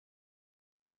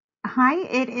Hi,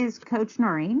 it is Coach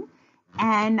Noreen,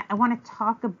 and I want to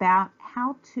talk about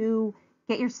how to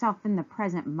get yourself in the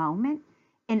present moment,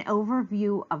 an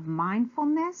overview of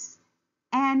mindfulness,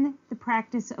 and the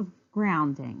practice of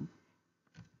grounding,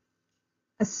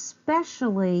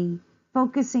 especially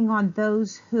focusing on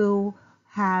those who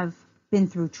have been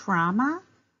through trauma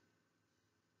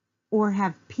or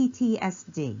have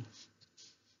PTSD.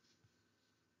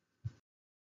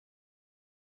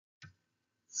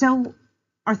 So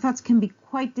our thoughts can be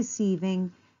quite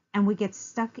deceiving, and we get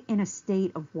stuck in a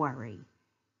state of worry.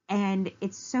 And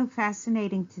it's so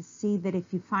fascinating to see that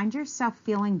if you find yourself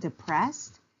feeling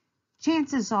depressed,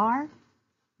 chances are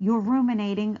you're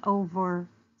ruminating over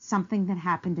something that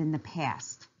happened in the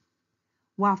past.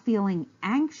 While feeling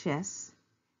anxious,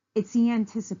 it's the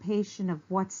anticipation of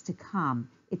what's to come.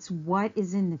 It's what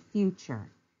is in the future.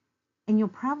 And you'll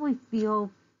probably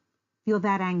feel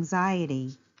that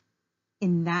anxiety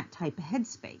in that type of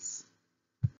headspace.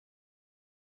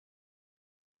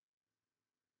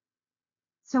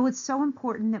 So it's so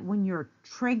important that when you're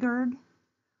triggered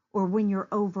or when you're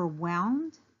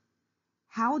overwhelmed,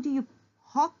 how do you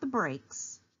halt the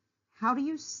brakes? How do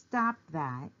you stop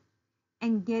that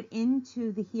and get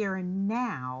into the here and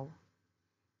now?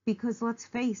 Because let's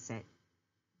face it,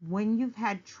 when you've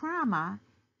had trauma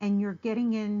and you're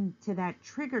getting into that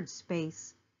triggered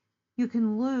space, you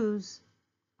can lose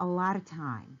a lot of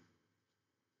time,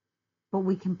 but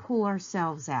we can pull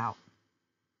ourselves out.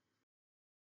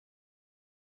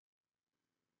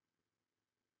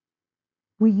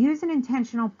 We use an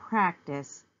intentional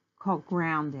practice called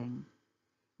grounding.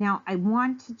 Now, I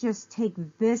want to just take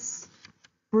this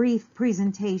brief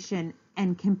presentation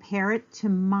and compare it to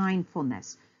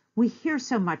mindfulness. We hear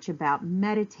so much about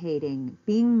meditating,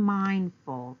 being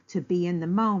mindful, to be in the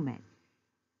moment.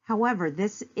 However,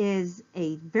 this is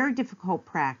a very difficult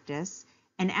practice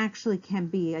and actually can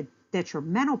be a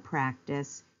detrimental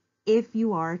practice if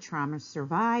you are a trauma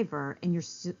survivor and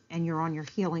you're on your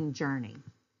healing journey.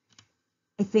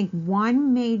 I think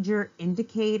one major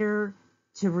indicator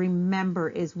to remember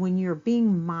is when you're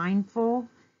being mindful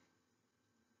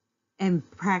and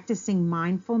practicing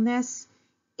mindfulness,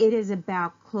 it is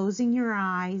about closing your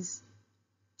eyes,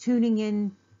 tuning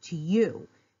in to you,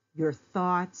 your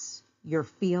thoughts, your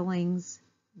feelings,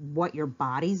 what your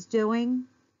body's doing,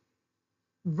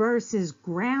 versus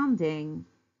grounding.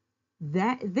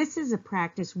 This is a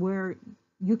practice where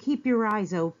you keep your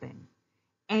eyes open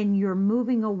and you're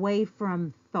moving away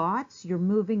from thoughts, you're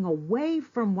moving away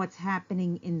from what's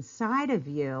happening inside of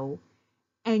you,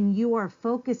 and you are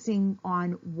focusing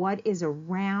on what is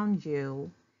around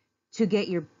you to get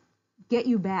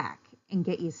you back and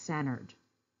get you centered.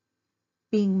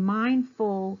 Being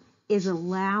mindful is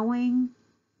allowing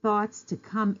thoughts to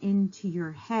come into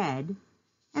your head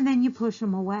and then you push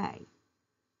them away.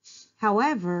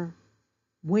 However,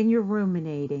 when you're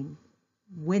ruminating,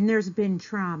 when there's been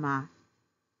trauma,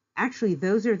 actually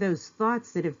those are those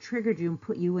thoughts that have triggered you and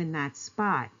put you in that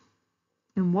spot.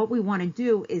 And what we want to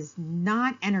do is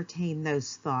not entertain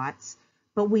those thoughts,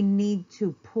 but we need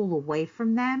to pull away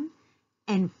from them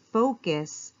and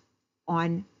focus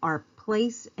on our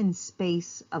place and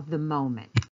space of the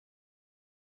moment.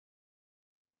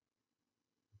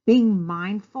 Being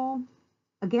mindful,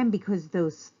 again, because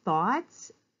those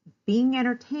thoughts, being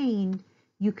entertained,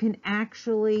 you can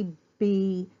actually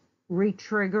be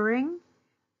re-triggering,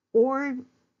 or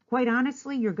quite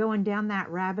honestly, you're going down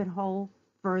that rabbit hole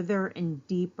further and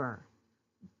deeper.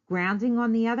 Grounding,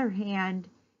 on the other hand,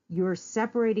 you're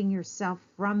separating yourself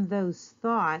from those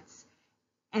thoughts,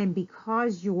 and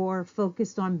because you're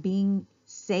focused on being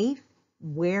safe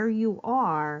where you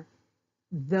are,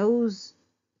 those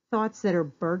thoughts that are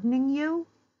burdening you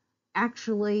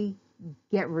actually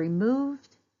get removed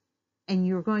and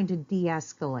you're going to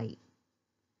de-escalate.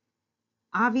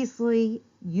 Obviously,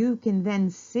 you can then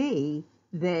see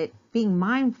that being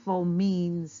mindful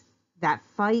means that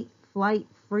fight, flight,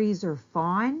 freeze, or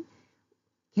fawn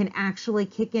can actually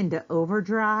kick into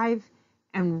overdrive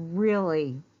and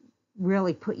really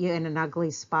put you in an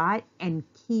ugly spot and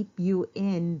keep you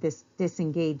in this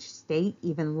disengaged state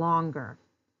even longer.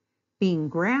 Being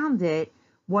grounded,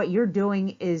 what you're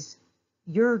doing is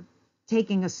you're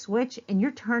taking a switch and you're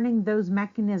turning those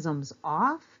mechanisms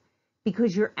off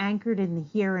because you're anchored in the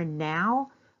here and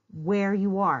now where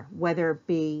you are, whether it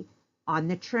be on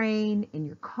the train, in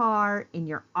your car, in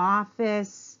your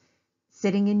office,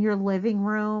 sitting in your living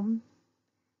room,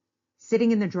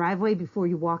 sitting in the driveway before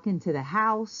you walk into the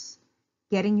house,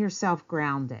 getting yourself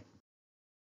grounded.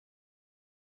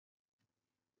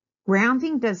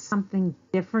 Grounding does something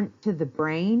different to the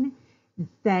brain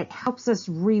that helps us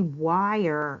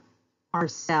rewire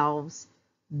ourselves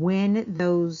when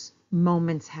those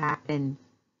moments happen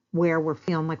where we're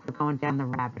feeling like we're going down the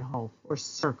rabbit hole or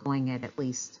circling it at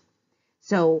least.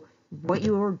 So what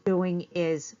you're doing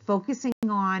is focusing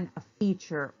on a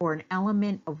feature or an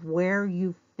element of where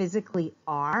you physically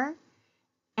are,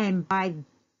 and by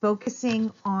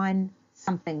focusing on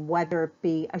something, whether it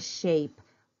be a shape,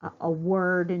 a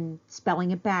word and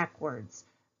spelling it backwards,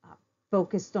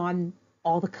 focused on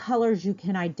all the colors you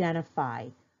can identify,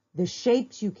 the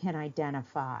shapes you can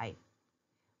identify.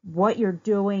 What you're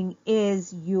doing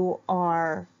is you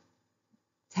are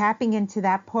tapping into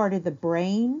that part of the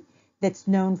brain that's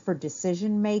known for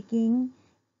decision making.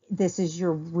 This is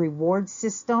your reward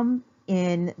system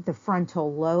in the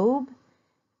frontal lobe.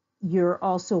 You're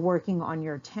also working on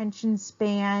your attention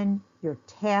span. Your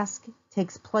task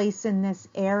takes place in this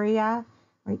area,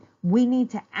 right? We need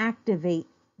to activate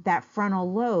that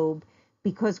frontal lobe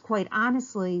because, quite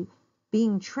honestly,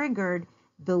 being triggered,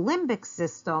 the limbic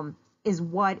system is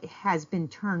what has been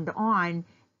turned on,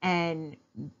 and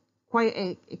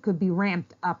it could be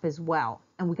ramped up as well.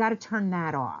 And we got to turn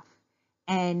that off.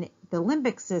 And the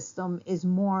limbic system is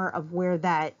more of where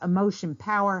that emotion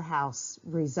powerhouse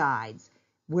resides,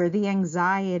 where the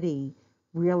anxiety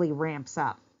really ramps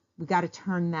up. We got to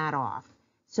turn that off.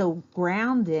 So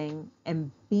grounding and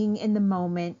being in the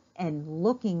moment and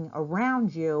looking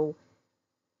around you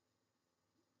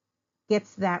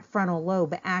gets that frontal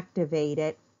lobe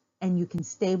activated, and you can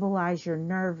stabilize your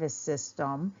nervous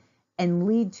system and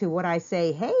lead to what I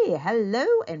say, hey, hello,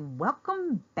 and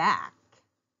welcome back.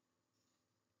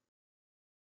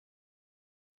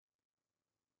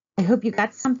 I hope you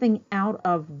got something out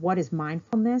of what is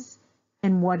mindfulness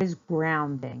and what is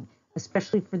grounding,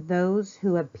 especially for those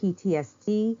who have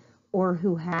PTSD or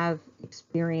who have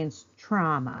experienced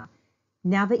trauma.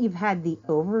 Now that you've had the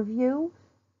overview,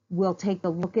 we'll take a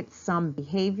look at some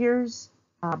behaviors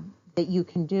that you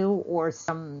can do, or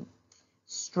some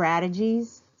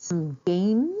strategies, some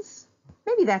games.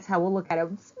 Maybe that's how we'll look at it.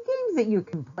 Some games that you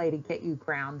can play to get you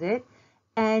grounded.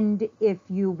 And if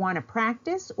you want to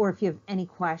practice, or if you have any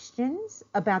questions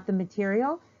about the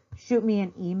material, shoot me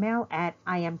an email at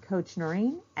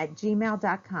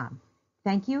iamcoachnoreen@gmail.com.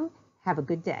 Thank you. Have a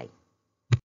good day.